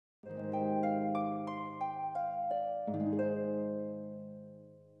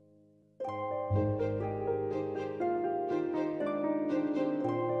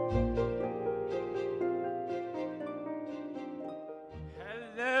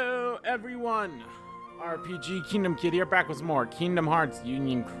everyone? RPG Kingdom Kid here, back with more Kingdom Hearts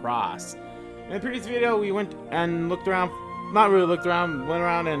Union Cross. In the previous video, we went and looked around, not really looked around, went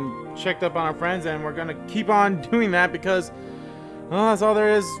around and checked up on our friends, and we're gonna keep on doing that because, well, that's all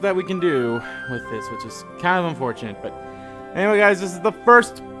there is that we can do with this, which is kind of unfortunate. But anyway, guys, this is the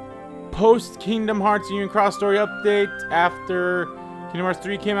first post-Kingdom Hearts Union Cross story update after Kingdom Hearts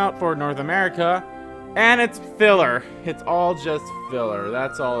 3 came out for North America. And it's filler. It's all just filler.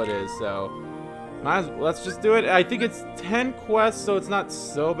 That's all it is. So, let's just do it. I think it's 10 quests, so it's not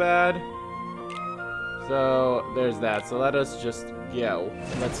so bad. So, there's that. So, let us just go.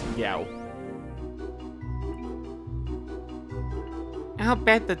 Let's go. I'll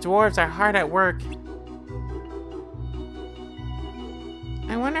bet the dwarves are hard at work.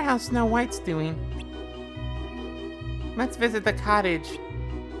 I wonder how Snow White's doing. Let's visit the cottage.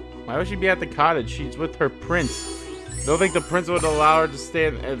 Why would she be at the cottage? She's with her prince. Don't think the prince would allow her to stay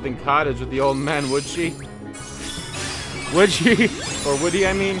at the cottage with the old man, would she? Would she? Or would he,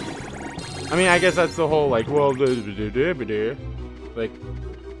 I mean, I guess that's the whole, like, well, like,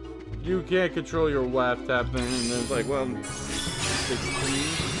 you can't control your wife type thing, and then it's like, well, 16,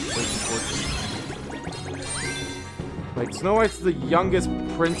 14. Like, Snow White's the youngest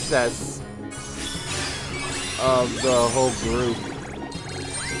princess of the whole group.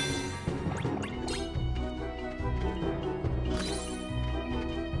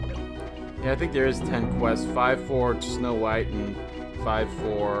 Yeah, I think there is 10 quests. 5 for Snow White and 5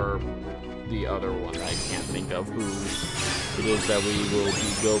 for the other one. I can't think of who it is that we will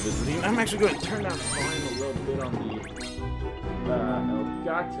go visiting. I'm actually going to turn down the volume a little bit on the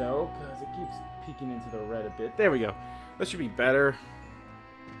Elgato because it keeps peeking into the red a bit. There we go. That should be better.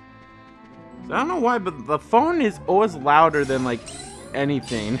 So I don't know why, but the phone is always louder than, like,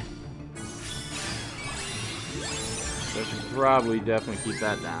 anything. So I should probably definitely keep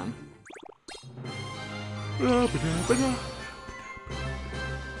that down.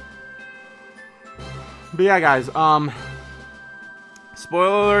 But yeah, guys,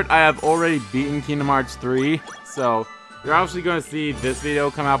 spoiler alert, I have already beaten Kingdom Hearts 3, so you're obviously going to see this video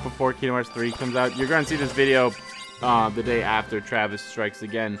come out before Kingdom Hearts 3 comes out. You're going to see this video the day after Travis Strikes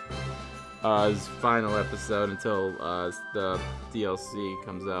Again, his final episode, until the DLC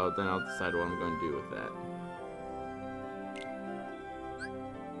comes out. Then I'll decide what I'm going to do with that.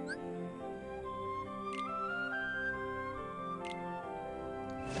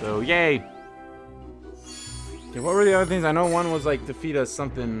 So, yay! Okay, what were the other things? I know one was, like, defeat us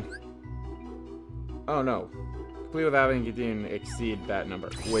something... Oh, no. Complete without having to continue to exceed that number,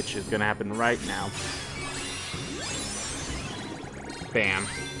 which is gonna happen right now. Bam.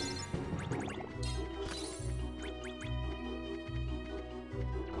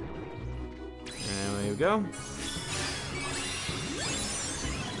 And there we go.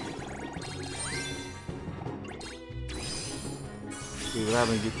 We will have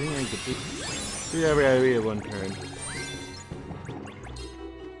a good thing and complete. We have one turn.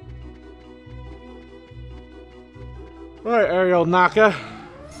 Alright, Ariel Naka.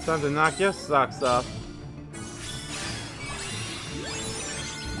 Time to knock your socks off.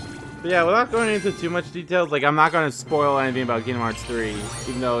 But yeah, without going into too much details, like, I'm not going to spoil anything about Kingdom Hearts 3,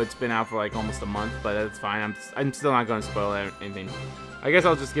 even though it's been out for like almost a month, but that's fine. I'm still not going to spoil anything. I guess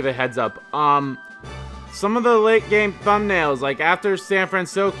I'll just give a heads up. Some of the late game thumbnails, like after San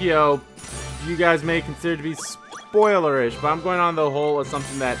Francisco, you guys may consider to be spoilerish, but I'm going on the whole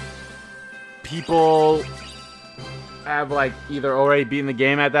assumption that people have, like, either already beaten the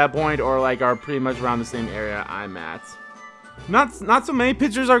game at that point or, like, are pretty much around the same area I'm at. Not so many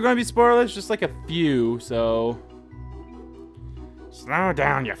pictures are going to be spoilerish, just like a few, so slow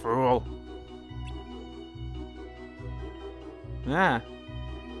down, you fool. Ah,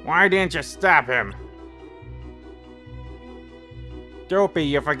 why didn't you stop him? Dopey,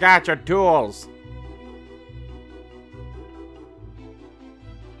 you forgot your tools.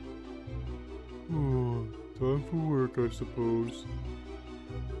 Oh, time for work, I suppose.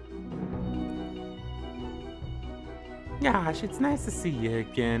 Gosh, it's nice to see you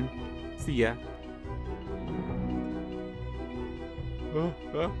again. See ya.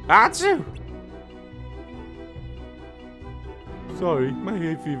 Achoo! Sorry, my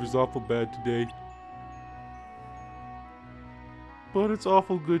hay fever's awful bad today. But it's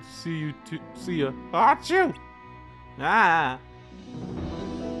awful good to see you see ya. Achoo! Ah!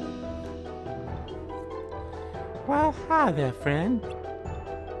 Well, hi there, friend.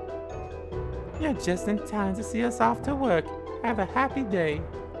 You're just in time to see us off to work. Have a happy day.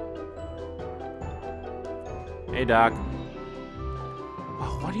 Hey, Doc.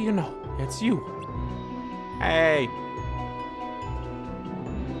 Oh, what do you know? It's you. Hey!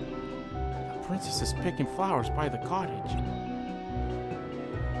 princess is picking flowers by the cottage.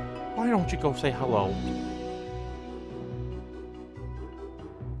 Why don't you go say hello?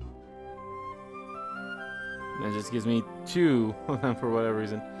 And it just gives me 2 of them for whatever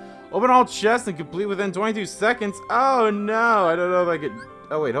reason. Open all chests and complete within 22 seconds. Oh no, I don't know if I could.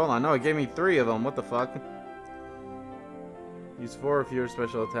 Oh wait, hold on. No, it gave me 3 of them. What the fuck? Use 4 or fewer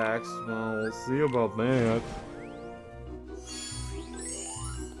special attacks. Well, we'll see about that.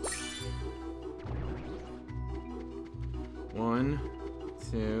 One,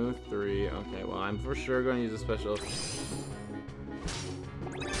 2, 3. Okay, well, I'm for sure going to use a special.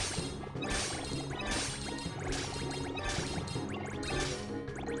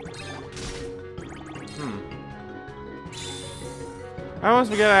 I always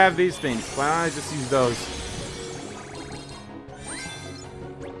forget I have these things. Why don't I just use those?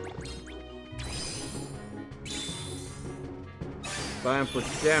 But I'm for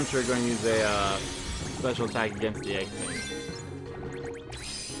damn sure going to use a special attack against the egg thing.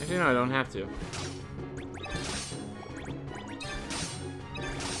 Actually, no, I don't have to. Okay,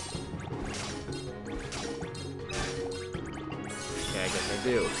 I guess I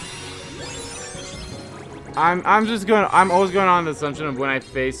do. I'm always going on the assumption of when I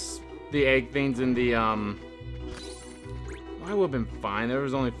face the egg things in the, well, I would have been fine. There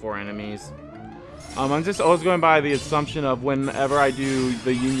was only 4 enemies. I'm just always going by the assumption of whenever I do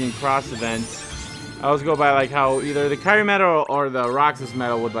the Union Cross events, I always go by, like, how either the Kyrie Medal or the Roxas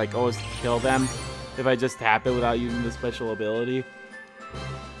Medal would, like, always kill them if I just tap it without using the special ability.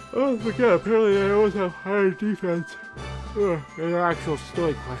 Oh, I forget. Apparently I always have higher defense in an actual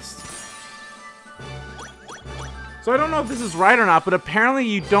story quest. So I don't know if this is right or not, but apparently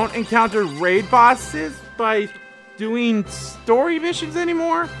you don't encounter raid bosses by doing story missions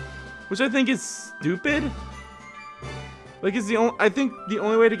anymore, which I think is stupid. Like, it's I think the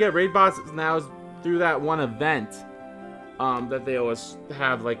only way to get raid bosses now is through that one event that they always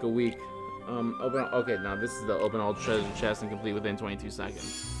have like a week. Okay, now this is the open all treasure chest and complete within 22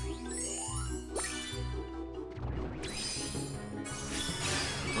 seconds.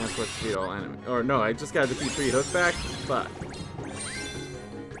 And of course, defeat all enemies. Or no, I just gotta defeat 3 hookbacks. Fuck.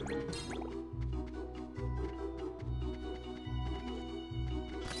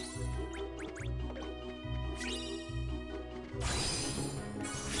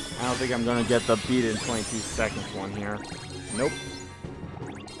 I don't think I'm gonna get the beat in 22 seconds one here. Nope.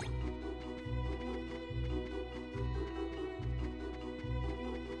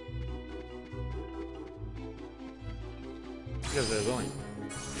 Because there's only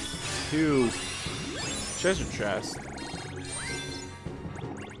 2 treasure chests.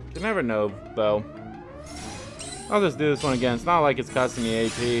 You never know, though. I'll just do this one again. It's not like it's costing me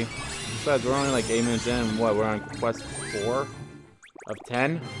AP. Besides, we're only like 8 minutes in, and what? We're on quest 4 of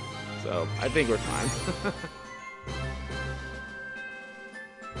 10, so I think we're fine.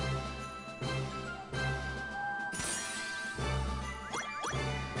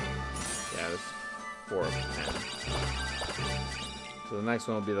 Yeah, this 4 of 10. So the next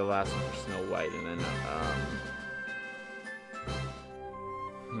one will be the last one for Snow White, and then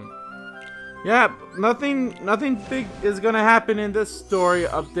yeah, nothing big is gonna happen in this story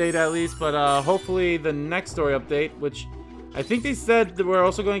update at least, but hopefully the next story update, which I think they said that we're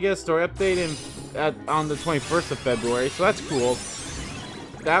also going to get a story update on the 21st of February, so that's cool.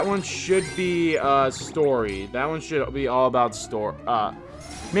 That one should be story. That one should be all about story.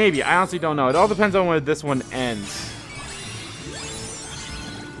 Maybe. I honestly don't know. It all depends on when this one ends.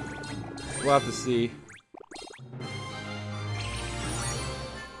 We'll have to see.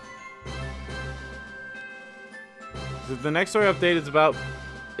 So the next story update is going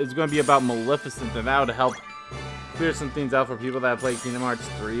to be about Maleficent, and that would help clear some things out for people that play Kingdom Hearts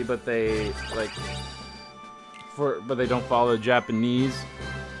 3, but they don't follow the Japanese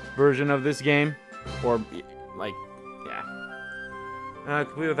version of this game, or like, yeah,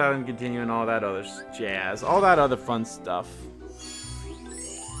 complete without them continuing all that other jazz, all that other fun stuff.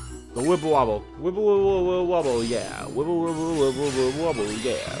 The wibble wobble, wibble wobble, yeah, wibble wobble,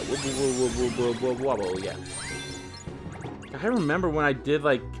 yeah, wibble wobble, yeah. I remember when I did,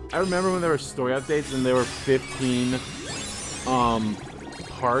 like, I remember when there were story updates and there were 15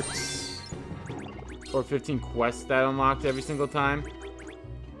 parts or 15 quests that unlocked every single time,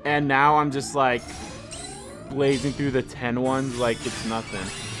 and now I'm just like blazing through the 10 ones like it's nothing.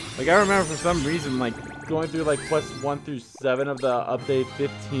 Like, I remember for some reason, like, going through like quests 1 through 7 of the update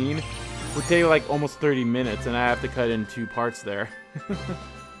 15 would take like almost 30 minutes, and I have to cut in 2 parts there.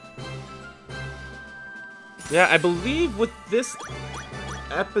 Yeah, I believe with this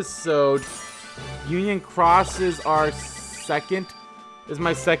episode, Union Cross is our second is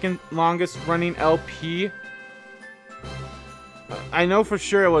my second longest running LP. I know for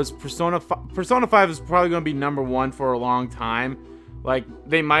sure it was Persona 5. Persona 5 is probably going to be #1 for a long time. Like,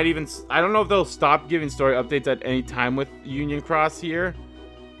 they might even... I don't know if they'll stop giving story updates at any time with Union Cross here.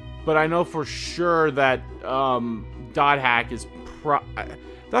 But I know for sure that Dot Hack is... Dot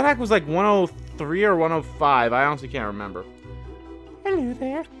Hack was like 103 or 105. I honestly can't remember. Hello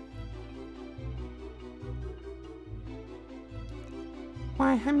there.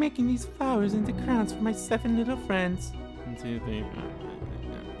 Why, I'm making these flowers into crowns for my 7 little friends. 1, 2, 3, 4.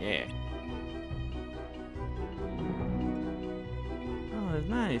 Yeah. Oh,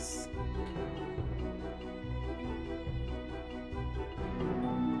 nice.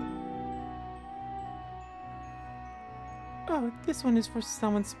 Oh, this one is for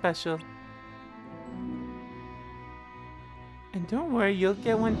someone special. And don't worry, you'll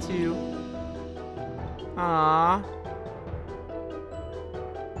get one too. Aww.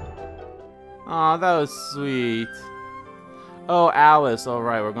 Aw, that was sweet. Oh, Alice.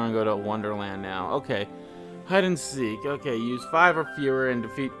 Alright, we're gonna go to Wonderland now. Okay. Hide and seek. Okay, use 5 or fewer and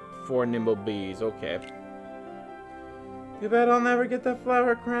defeat 4 nimble bees. Okay. Too bad I'll never get that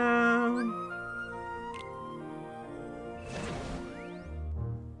flower crown.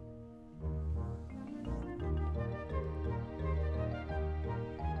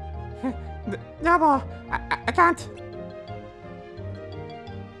 No, I can't.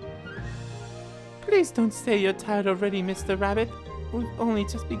 Please don't say you're tired already, Mr. Rabbit. We've only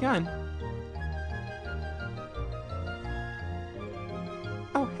just begun.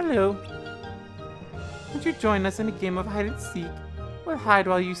 Oh, hello. Would you join us in a game of hide and seek? We'll hide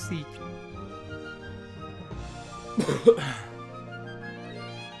while you seek.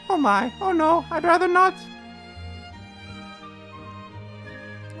 Oh my, oh no, I'd rather not.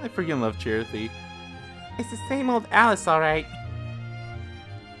 I freaking love Charity. It's the same old Alice, alright.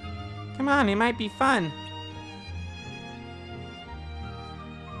 Come on, it might be fun.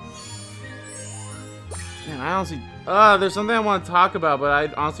 Man, I honestly... there's something I want to talk about, but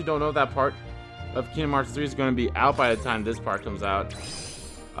I honestly don't know if that part of Kingdom Hearts 3 is going to be out by the time this part comes out.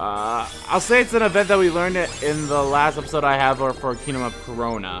 I'll say it's an event that we learned in the last episode I have for Kingdom of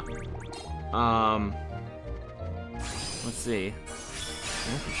Corona. Let's see.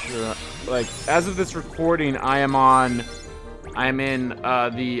 I'm not for sure. Like, as of this recording, I am in I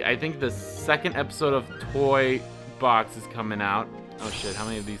think the 2nd episode of Toy Box is coming out. Oh shit, how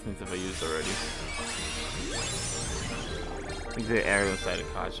many of these things have I used already? I think the arrow inside of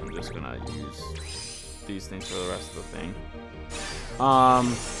Koch, I'm just gonna use these things for the rest of the thing.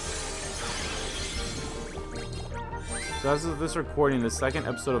 So as of this recording, the 2nd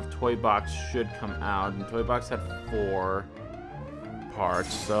episode of Toy Box should come out, and Toy Box had 4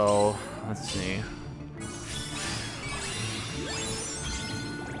 parts, so let's see.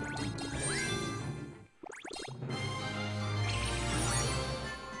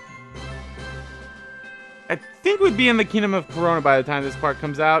 I think we'd be in the Kingdom of Corona by the time this part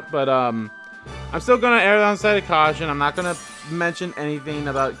comes out, but I'm still gonna err on the side of caution. I'm not gonna mention anything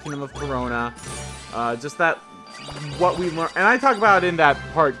about Kingdom of Corona. Just that what we learned, and I talk about it in that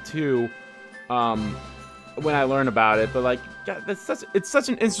part too, when I learn about it. But like, God, it's such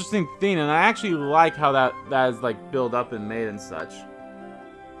an interesting thing, and I actually like how that is like built up and made and such.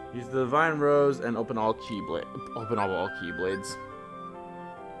 Use the Divine Rose and open all Keyblades.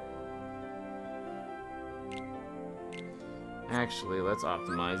 Actually, let's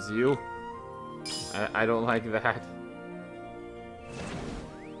optimize you. I don't like that.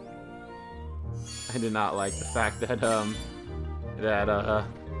 I did not like the fact that,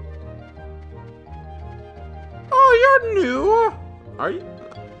 Oh, you're new? Are you?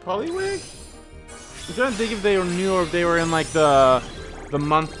 Poliwag? I'm trying to think if they were new or if they were in, like, the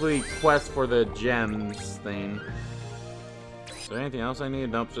monthly quest for the gems thing. Is there anything else I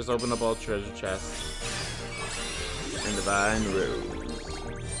need? Nope, just open up all treasure chests. And Divine Rose.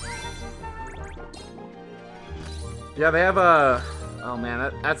 Yeah, they have a... Oh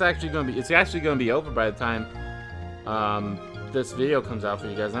man, that's actually gonna be... It's actually gonna be over by the time this video comes out for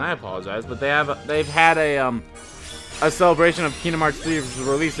you guys, and I apologize, but they've had a celebration of Kingdom Hearts 3's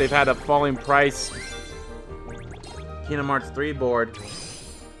release. They've had a falling price Kingdom Hearts 3 board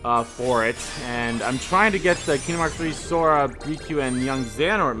for it, and I'm trying to get the Kingdom Hearts 3 Sora, Riku, and Young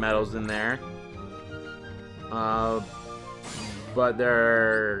Xehanort medals in there. But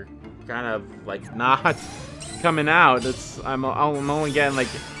they're kind of like not coming out. I'm only getting like,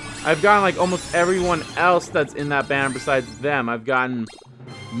 I've gotten like almost everyone else that's in that banner besides them. I've gotten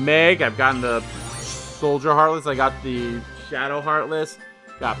Meg, I've gotten the Soldier Heartless, I got the Shadow Heartless,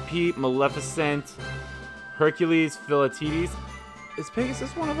 got Pete, Maleficent, Hercules, Philatides. Is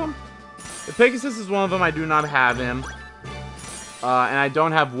Pegasus one of them? If Pegasus is one of them, I do not have him. And I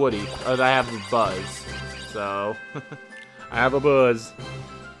don't have Woody. I have Buzz. So, I have a Buzz.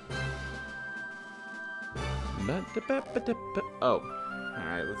 Oh.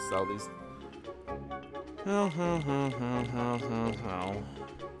 Alright, let's sell these.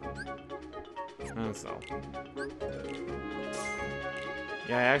 And so.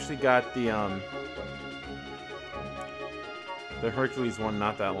 Yeah, I actually got the Hercules one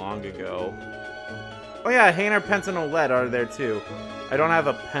not that long ago. Oh yeah, Hainer, Pence, and OLED are there too. I don't have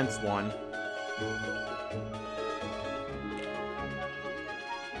a Pence one.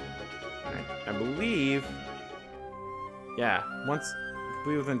 I believe... Yeah, once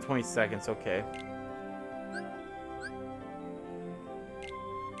complete within 20 seconds, okay.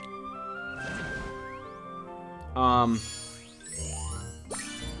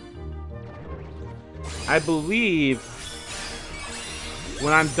 I believe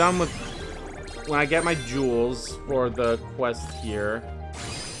when I'm done with, when I get my jewels for the quest here,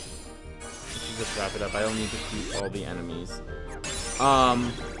 I should just wrap it up. I don't need to keep all the enemies.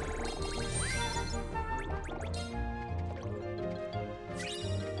 Oh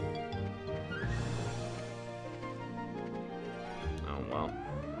well,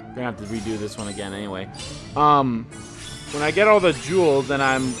 I'm gonna have to redo this one again anyway. When I get all the jewels, then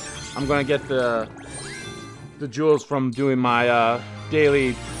I'm gonna get the jewels from doing my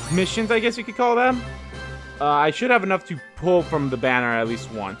daily missions, I guess you could call them. I should have enough to pull from the banner at least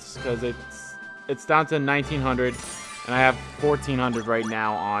once, because it's down to 1900, and I have 1400 right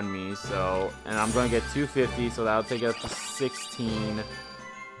now on me. So, and I'm gonna get 250, so that'll take it up to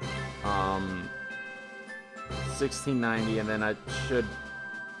 1690, and then I should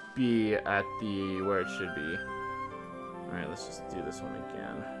be at the where it should be. All right, let's just do this one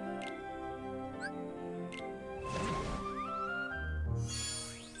again.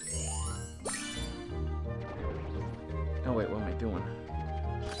 Oh wait, what am I doing?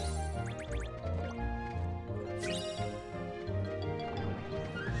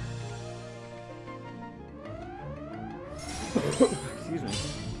 Excuse me.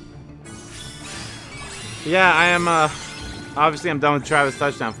 Yeah, I am, obviously I'm done with Travis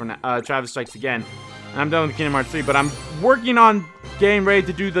Touchdown for now, Travis Strikes Again. And I'm done with Kingdom Hearts 3, but I'm working on getting ready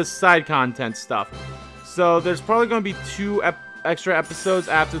to do the side content stuff. So there's probably going to be 2 extra episodes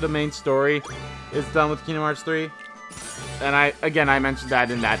after the main story is done with Kingdom Hearts 3. And I mentioned that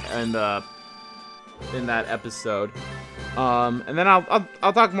in that episode. And then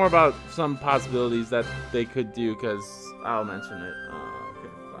I'll talk more about some possibilities that they could do, because I'll mention it. Okay,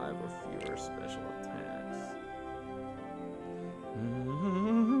 5 or fewer special attacks.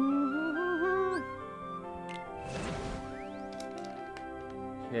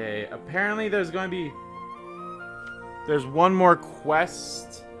 Okay, apparently there's one more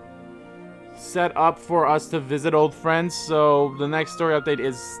quest set up for us to visit old friends, so the next story update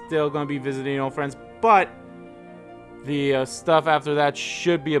is still going to be visiting old friends, but the stuff after that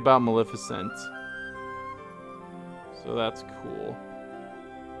should be about Maleficent. So that's cool.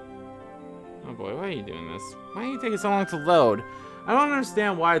 Oh boy, why are you doing this? Why are you taking so long to load? I don't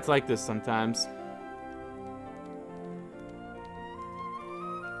understand why it's like this sometimes.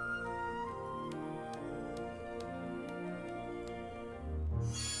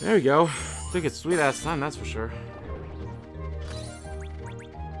 There we go. Took it sweet ass time, that's for sure.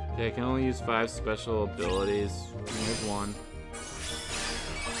 Okay, I can only use 5 special abilities. Here's one.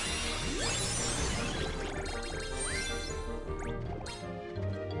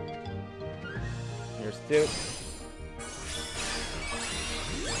 Here's 2.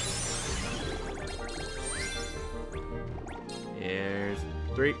 Here's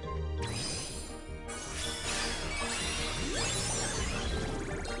 3.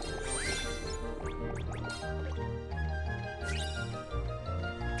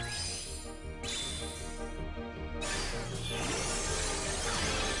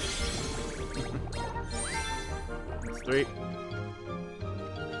 That's 3.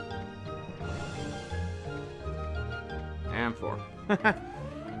 And 4. I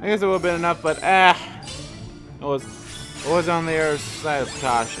guess it would have been enough, but it was on the other side of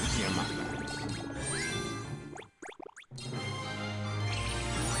caution here, my friends.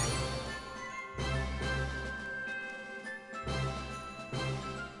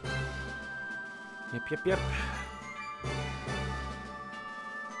 Yep.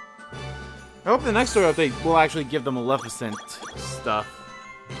 I hope the next story update will actually give them Maleficent stuff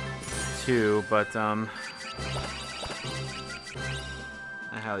too, but I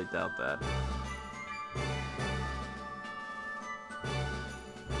highly doubt that.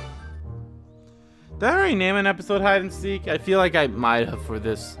 Did I already name an episode Hide and Seek? I feel like I might have for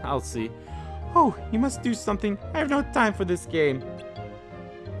this. I'll see. Oh, you must do something. I have no time for this game.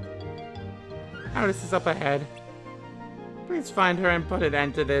 Heartless is up ahead. Please find her and put an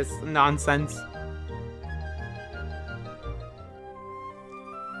end to this nonsense.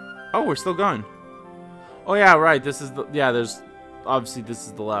 Oh, we're still going. Oh yeah, right. This is the there's obviously this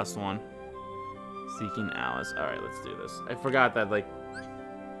is the last one. Seeking Alice. All right, let's do this. I forgot that like.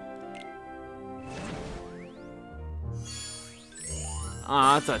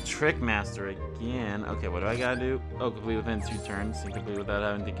 Ah, it's a trick master again. Okay, what do I gotta do? Oh, complete within 2 turns and complete without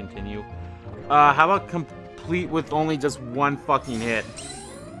having to continue. How about complete with only just 1 fucking hit?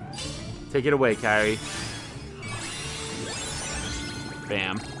 Take it away, Kyrie.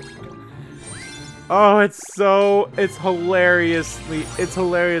 Bam. Oh, it's hilarious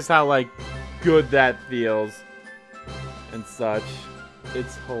how, like, good that feels. And such.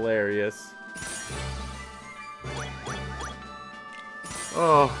 It's hilarious.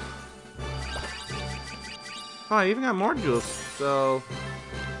 Oh. Oh, I even got more jewels, so...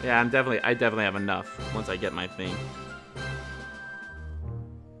 Yeah, I definitely have enough once I get my thing.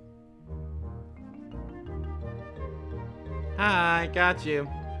 Hi, got you.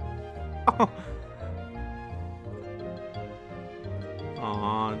 Oh.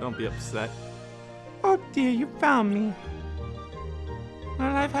 Aw, don't be upset. Oh dear, you found me.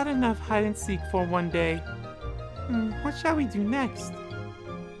 Well, I've had enough hide and seek for one day. What shall we do next?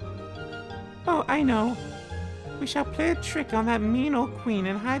 Oh, I know. We shall play a trick on that mean old queen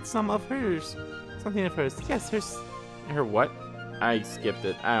and hide some of hers. Something of hers. Yes, hers. Her what? I skipped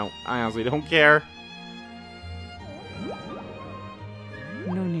it. I honestly don't care.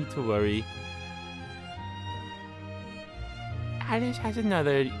 No need to worry. Alice has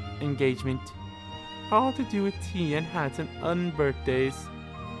another engagement. All to do with tea and hats and unbirthdays.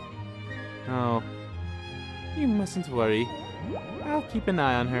 Oh. You mustn't worry. I'll keep an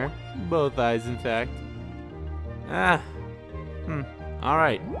eye on her. Both eyes, in fact.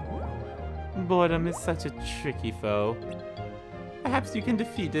 Alright. Boredom is such a tricky foe. Perhaps you can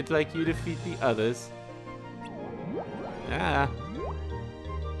defeat it like you defeat the others.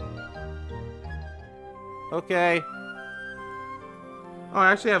 Okay. Oh,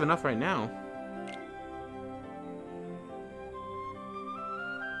 I actually have enough right now.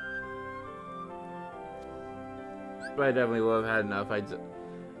 But I definitely would have had enough. I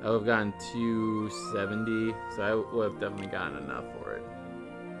would have gotten 270, so I would have definitely gotten enough for it.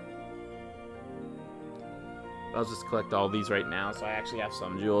 I'll just collect all these right now, so I actually have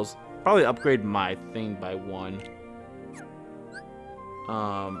some jewels. Probably upgrade my thing by 1. Shit,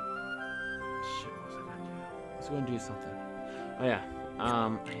 what was I gonna do? I was gonna do something. Oh yeah.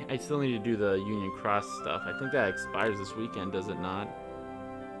 I still need to do the Union Cross stuff. I think that expires this weekend, does it not?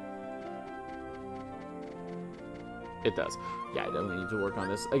 It does. Yeah, I definitely need to work on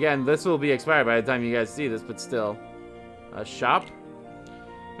this. Again, this will be expired by the time you guys see this, but still. Shop.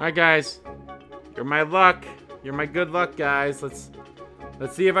 Alright, guys. You're my luck. You're my good luck, guys. Let's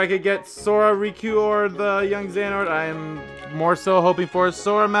see if I could get Sora, Riku, or the young Xehanort. I am more so hoping for a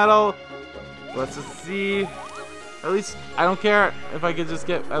Sora medal. Let's just see. At least, I don't care if I could just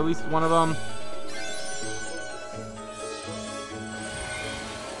get at least one of them.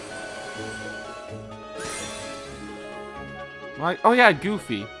 Like, oh yeah,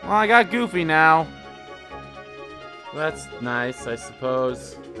 Goofy. Well, I got Goofy now. That's nice, I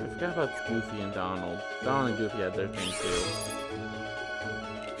suppose. I forgot about Goofy and Donald. Donald and Goofy had their thing too.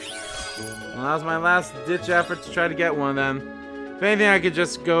 Well, that was my last ditch effort to try to get one of them. If anything, I could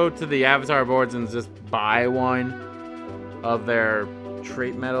just go to the avatar boards and just buy one of their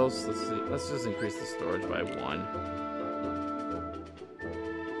trait medals. Let's see. Let's just increase the storage by 1.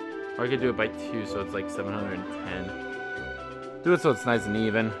 Or I could do it by 2, so it's like 710. Do it so it's nice and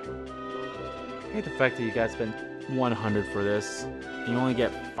even. I hate the fact that you guys spend 100 for this. You only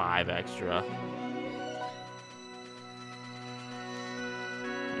get 5 extra.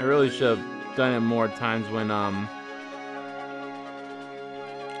 I really should have done it more times when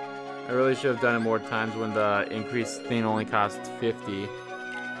the increased thing only costs 50.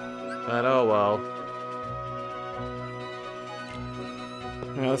 But oh well.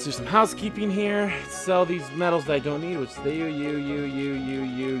 Alright, let's do some housekeeping here. Sell these medals that I don't need, which they you.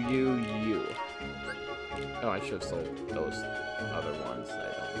 Oh, I should have sold those other ones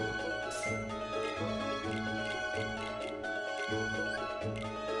that I don't need.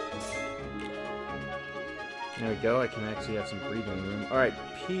 There we go, I can actually have some breathing room. Alright,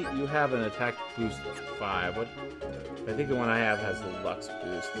 Pete, you have an attack boost 5. What? I think the one I have has the Lux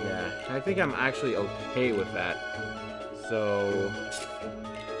boost, yeah. I think I'm actually okay with that. So...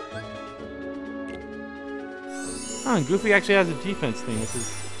 Oh, and Goofy actually has a defense thing, which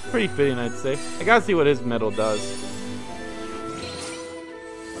is pretty fitting, I'd say. I gotta see what his medal does.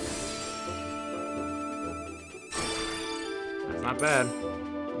 That's not bad.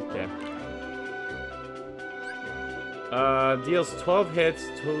 Okay. Deals 12 hits,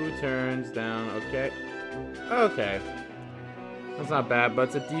 2 turns down. Okay. Okay. That's not bad, but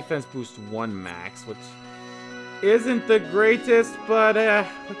it's a defense boost 1 max, which isn't the greatest, but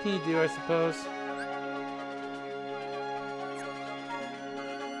what can you do, I suppose?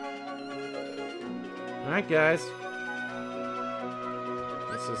 Alright, guys.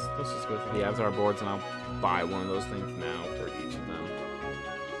 Let's just go through the Avatar boards, and I'll buy one of those things now for each of them.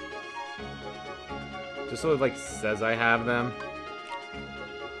 Just so it, like, says I have them.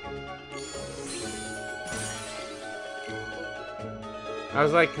 I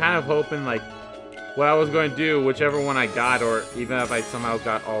was, like, kind of hoping, like, what I was going to do, whichever one I got, or even if I somehow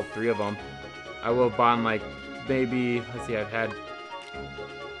got all 3 of them, I will have bought, like, maybe, let's see, I've had...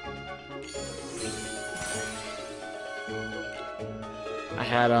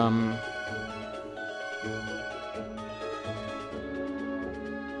 oh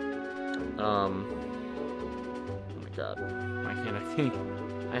my god, why can't I think?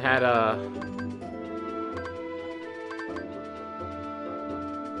 I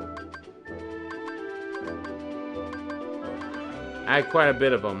had quite a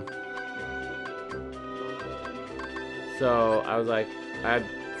bit of them, so I was like, I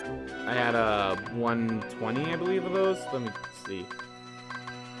had 120, I believe, of those. Let me see.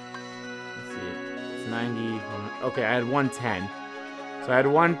 90. Okay, I had 110. So I had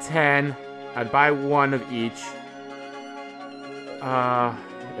 110. I'd buy 1 of each. If I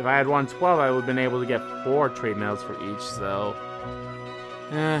had 112, I would have been able to get 4 trade medals for each. So,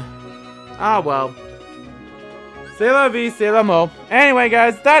 well. C'est la vie, c'est l'amour. Anyway,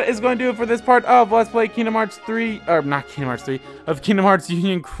 guys, that is going to do it for this part of Let's Play Kingdom Hearts 3, or not Kingdom Hearts 3, of Kingdom Hearts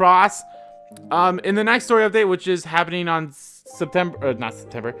Union Cross. In the next story update, which is happening on September, not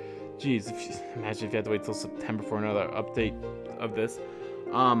September. Jeez, imagine if you had to wait till September for another update of this.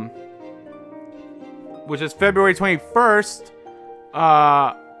 Which is February 21st.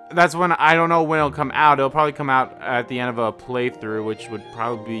 That's when, I don't know when it'll come out. It'll probably come out at the end of a playthrough, which would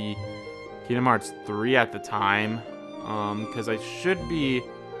probably be Kingdom Hearts 3 at the time. Because I should be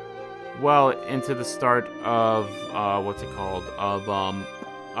well into the start of, what's it called? Of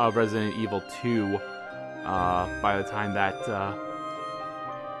Resident Evil 2. By the time that,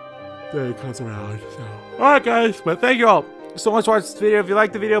 it comes around. So, alright, guys, but thank you all so much for watching this video. If you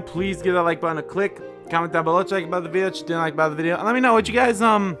liked the video, please give that like button a click. Comment down below what you like about the video, what you didn't like about the video, and let me know what you guys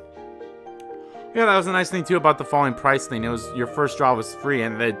yeah, that was a nice thing too about the falling price thing. It was your first draw was free,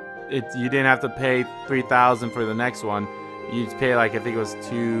 and you didn't have to pay $3,000 for the next one. You just pay, like, I think it was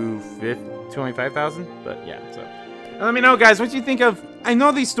 $25,000. But yeah, so and let me know, guys, what you think of. I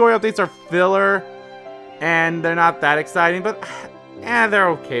know these story updates are filler and they're not that exciting, but they're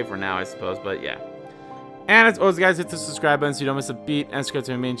okay for now, I suppose, but yeah. And as always, guys, hit the subscribe button so you don't miss a beat, and subscribe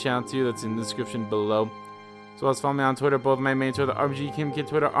to my main channel too, that's in the description below. As well as follow me on Twitter. Both of my main Twitter, the RPG Kim Kid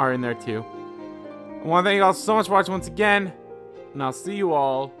Twitter, are in there too. I want to thank you all so much for watching once again, and I'll see you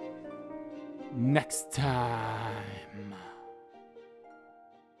all next time.